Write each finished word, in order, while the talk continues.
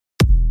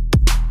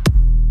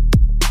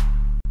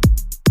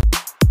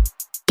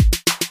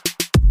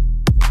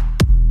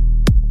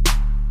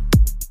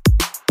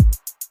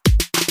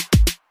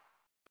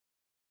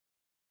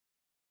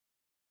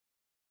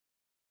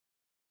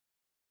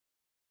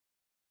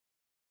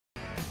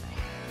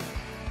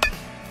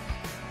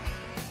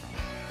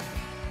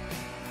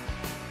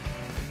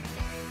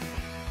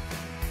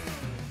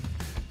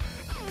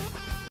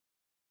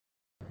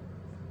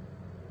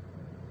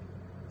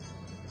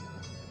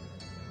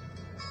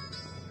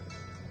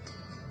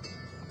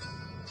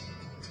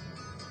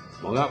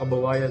mga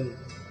kababayan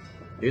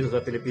dito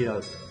sa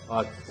Pilipinas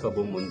at sa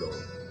buong mundo.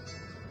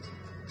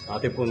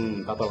 Atin pong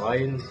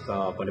tatalakayin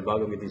sa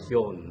panibagong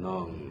edisyon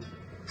ng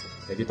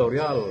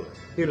Editorial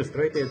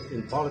Illustrated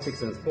in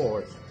Politics and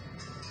Sports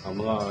ang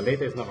mga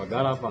latest na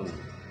kaganapan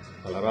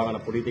sa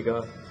larangan ng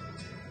politika,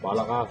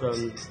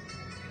 palakasan,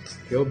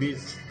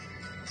 showbiz,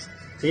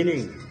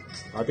 sining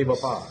at iba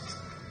pa.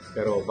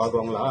 Pero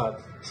bago ang lahat,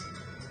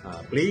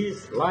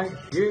 please like,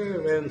 share,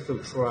 and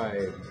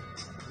subscribe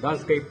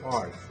Landscape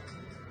Arts,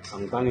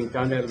 ang tanging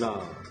channel na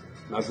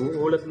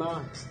nag-uulat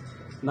na,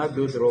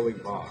 nagdo-drawing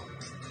pa.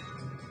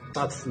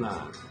 Touch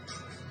na!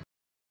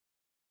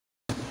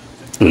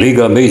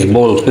 Liga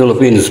Baseball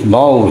Philippines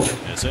vows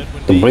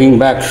to bring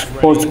back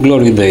sports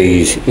glory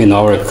days in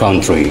our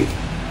country.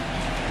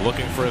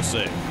 Looking for a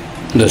save.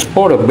 The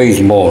sport of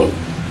baseball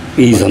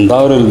is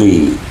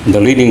undoubtedly the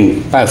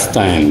leading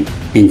pastime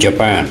in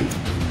Japan.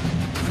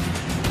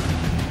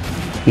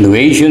 The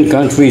Asian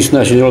country's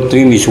national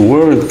team is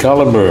world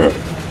caliber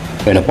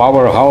and a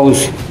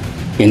powerhouse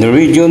in the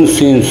region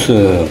since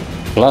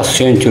last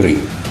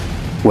century,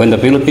 when the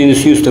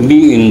Philippines used to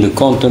be in the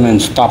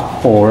continent's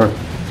top four,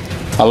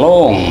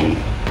 along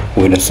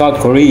with South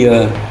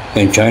Korea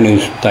and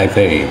China's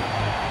Taipei.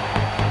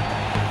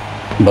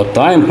 But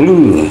time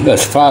flew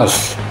as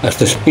fast as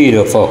the speed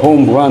of a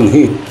home run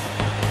hit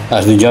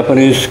as the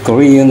Japanese,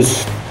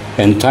 Koreans,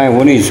 and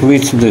Taiwanese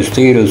reached the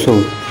status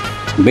of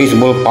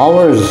baseball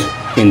powers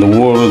in the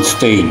world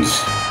stage,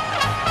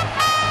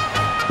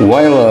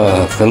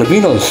 while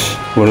Filipinos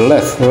were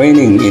left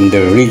reigning in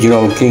their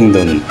regional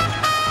kingdom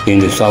in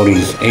the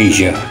Southeast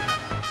Asia.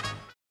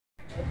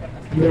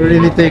 We're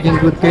really taking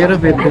good care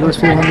of it because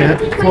we only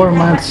had 4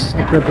 months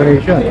of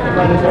preparation.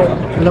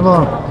 Alam mo,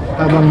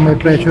 habang may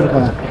pressure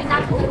ka,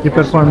 you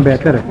perform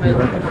better,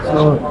 diba?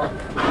 So,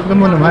 alam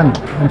mo naman,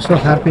 I'm so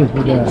happy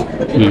with the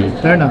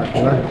turnout,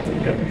 diba?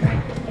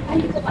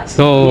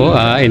 So,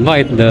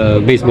 invite the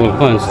baseball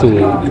fans to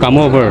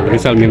come over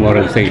Rizal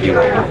Memorial Stadium.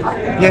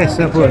 Yes,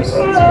 of course.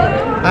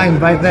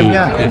 Invite them,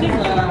 yeah.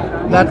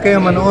 Lahat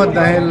kayo manood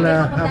dahil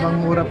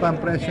habang mura pa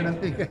ang presyo ng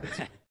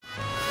tickets.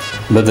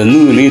 But the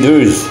new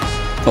leaders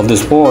of the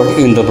sport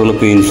in the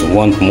Philippines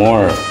want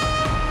more.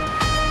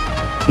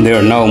 They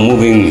are now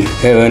moving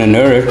heaven and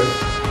earth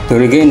to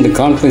regain the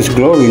country's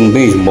glory in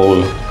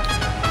baseball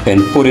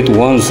and put it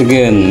once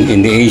again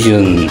in the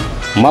Asian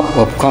map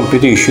of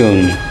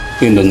competition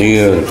in the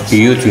near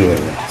future.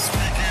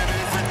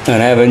 An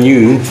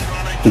avenue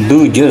to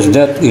do just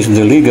that is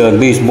the Liga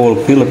Baseball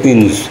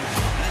Philippines,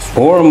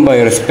 formed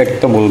by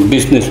respectable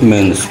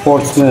businessmen,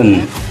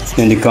 sportsmen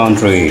in the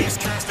country,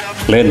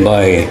 led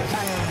by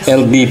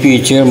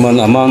LBP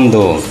Chairman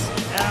Amando,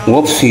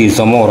 Wopsy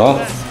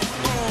Zamora,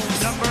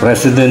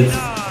 President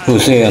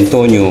Jose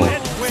Antonio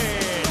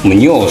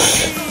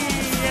Munoz,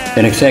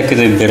 and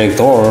Executive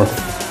Director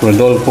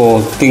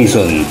Rodolfo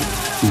Tingzon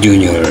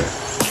Jr.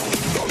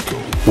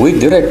 With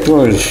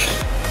directors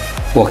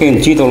Joaquin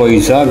Chito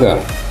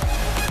Loizaga,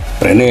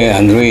 Rene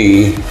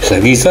Andre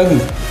Sagisag,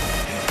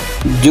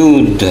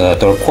 Jude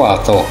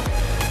Torquato,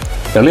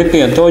 Felipe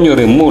Antonio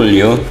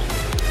Remulio,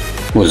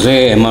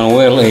 Jose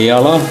Manuel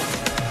Ayala,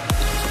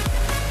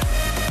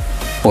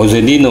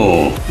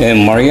 Josedino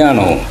M.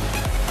 Mariano,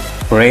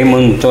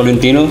 Raymond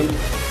Tolentino,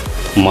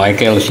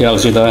 Michael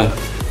Cialcita,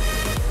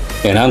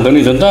 and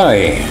Anthony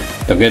Santay,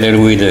 together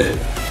with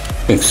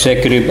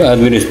Executive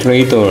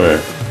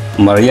Administrator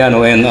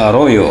Mariano N.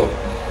 Arroyo,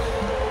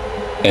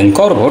 and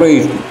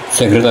Corporate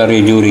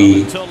Secretary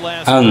Jury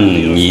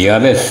Ann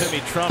Yaves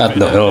at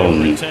the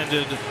helm.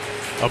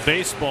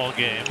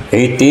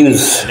 8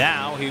 teams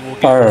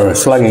are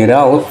slugging it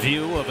out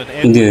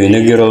in the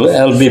inaugural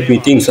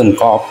LBP Tingzon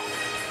Cup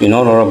in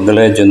honor of the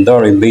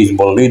legendary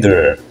baseball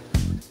leader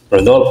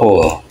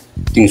Rodolfo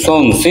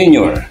Tingzon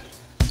Sr.,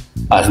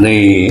 as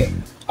they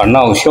are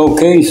now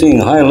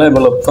showcasing high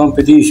level of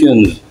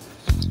competitions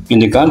in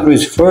the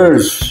country's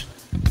first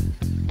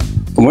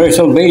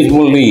commercial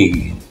baseball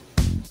league.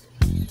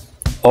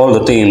 All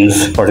the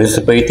teams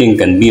participating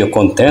can be a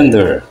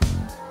contender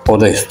for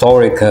the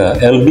historic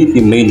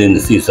LBP maiden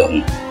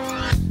season.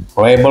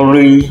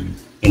 Rivalry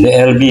in the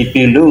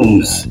LBP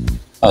looms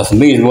as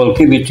baseball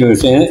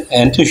amateurs and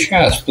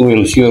enthusiasts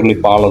will surely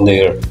follow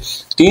their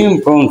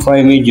team from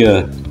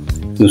Tri-Media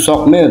to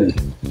SOCMED,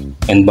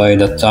 and by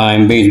the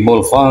time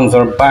baseball fans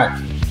are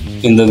back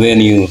in the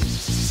venue,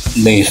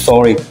 the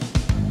historic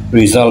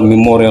Rizal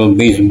Memorial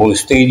Baseball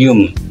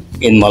Stadium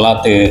in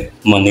Malate,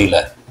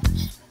 Manila.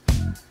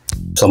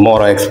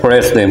 Zamora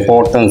expressed the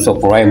importance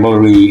of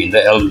rivalry in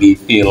the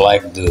LBP,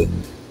 like the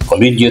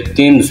collegiate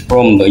teams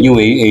from the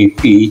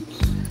UAAP,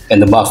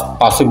 and the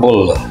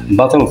possible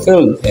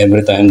battlefield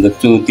every time the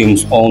two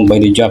teams owned by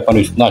the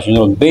Japanese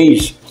national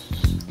base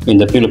in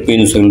the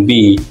Philippines will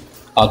be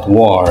at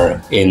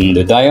war in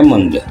the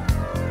diamond.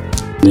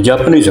 The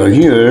Japanese are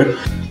here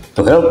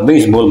to help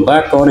baseball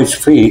back on its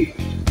feet,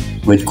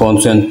 with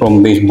consent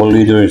from baseball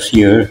leaders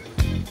here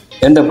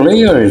and the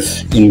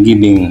players in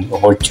giving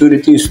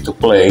opportunities to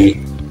play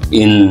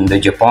in the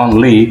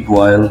Japan League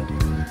while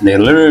they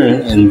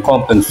learn and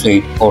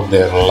compensate for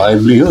their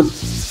livelihood.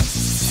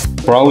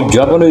 Proud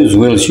Japanese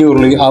will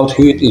surely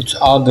out-hit each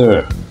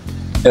other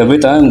every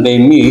time they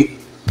meet,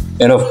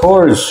 and of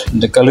course,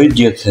 the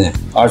collegiate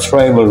arch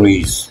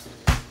rivalries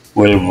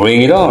will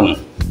bring it on.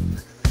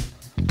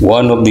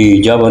 One of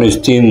the Japanese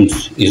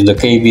teams is the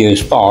KBA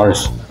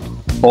Stars,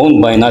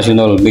 owned by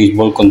national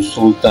baseball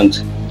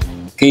consultant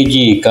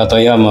Keiji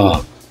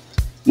Katayama,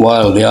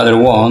 while the other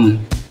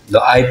one, the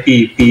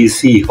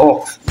IPPC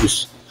Hawks,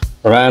 is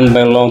run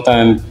by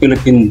longtime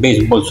Philippine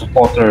baseball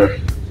supporter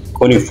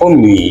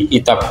Konifumi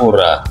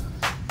Itakura.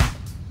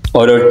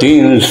 Other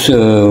teams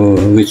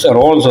which are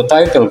also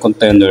title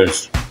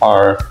contenders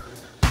are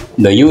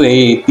the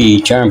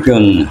UAAP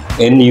champion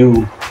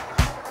NU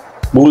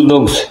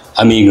Bulldogs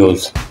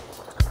Amigos,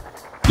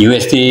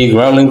 UST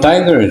Growling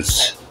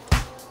Tigers,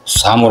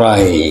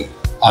 Samurai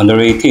Under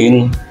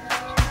 18,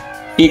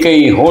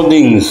 PK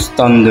Holdings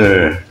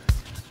Thunder,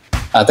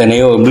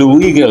 Ateneo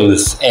Blue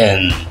Eagles,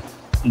 and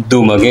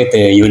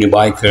Dumaguete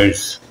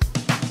Unibikers.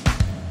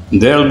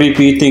 The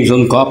LBP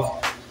Tingzon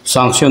Cup,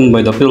 sanctioned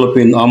by the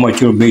Philippine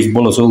Amateur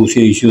Baseball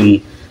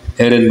Association,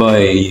 headed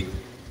by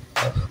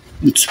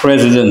its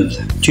president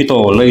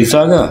Chito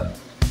Leizaga,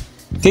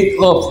 kicked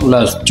off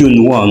last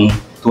June 1,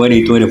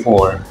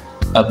 2024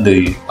 at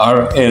the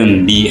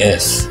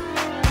RMBS.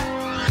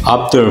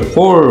 After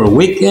 4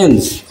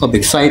 weekends of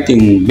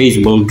exciting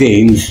baseball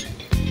games,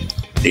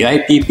 the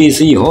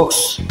IPPC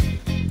Hawks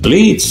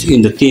leads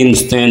in the team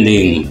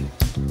standing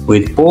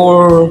with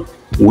 4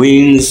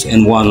 wins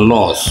and 1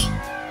 loss,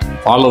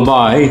 followed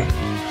by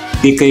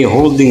PK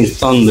Holdings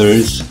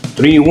Thunders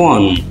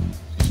 3-1,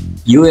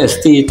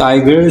 UST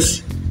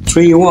Tigers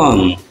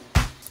 3-1,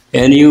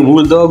 NU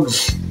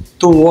Bulldogs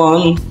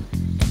 2-1,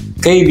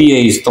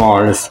 KBA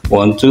Stars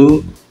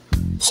 1-2,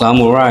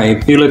 Samurai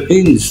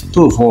Philippines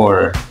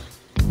 2-4,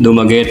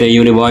 Dumaguete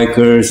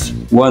Unibikers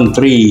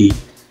 1-3,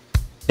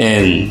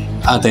 and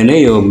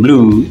Ateneo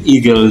Blue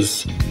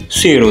Eagles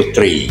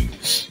 0-3.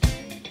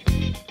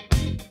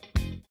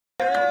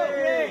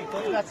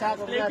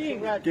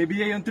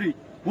 KBA on 3.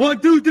 1,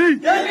 2, 3.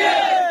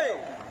 KBA!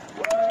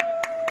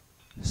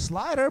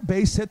 Slider,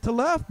 base hit to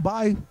left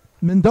by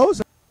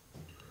Mendoza.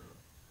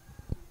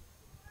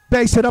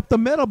 Base hit up the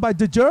middle by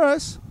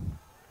DeJuris.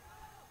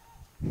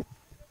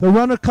 The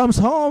runner comes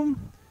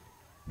home.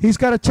 He's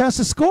got a chance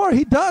to score.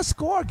 He does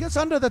score. Gets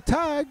under the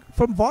tag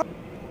from Var.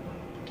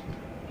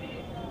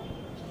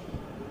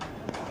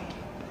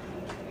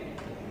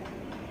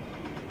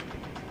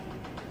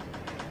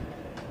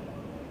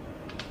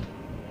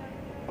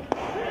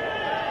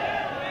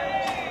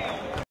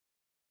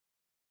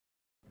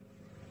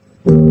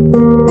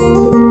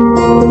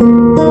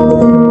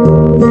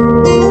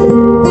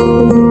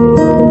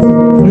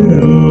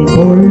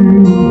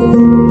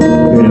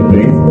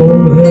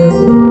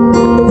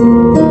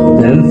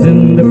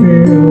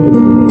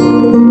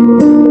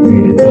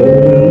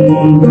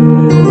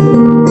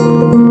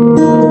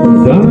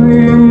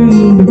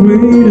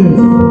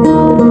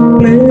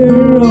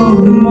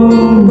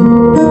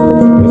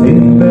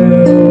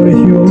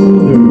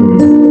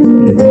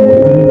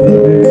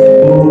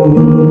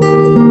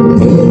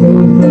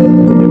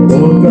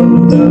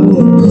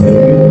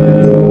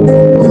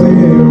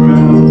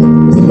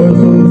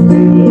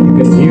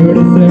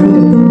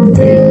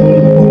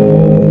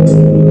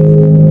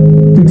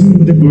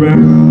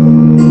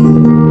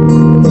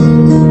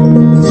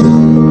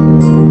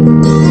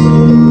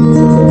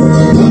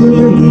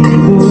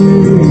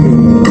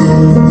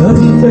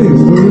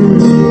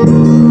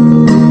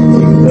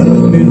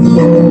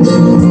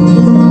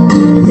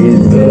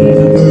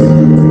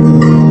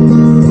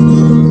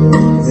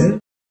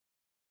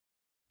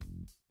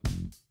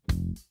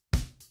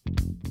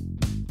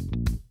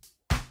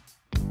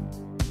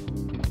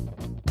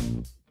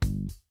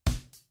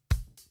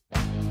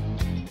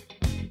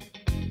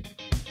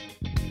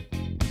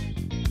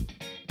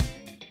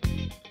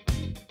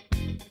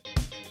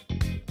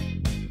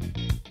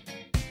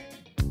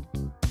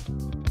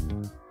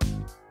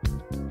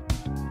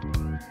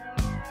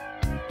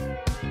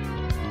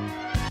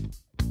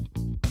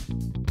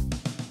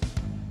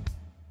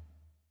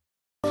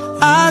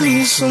 I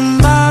need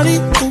somebody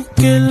who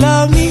can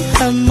love me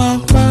at my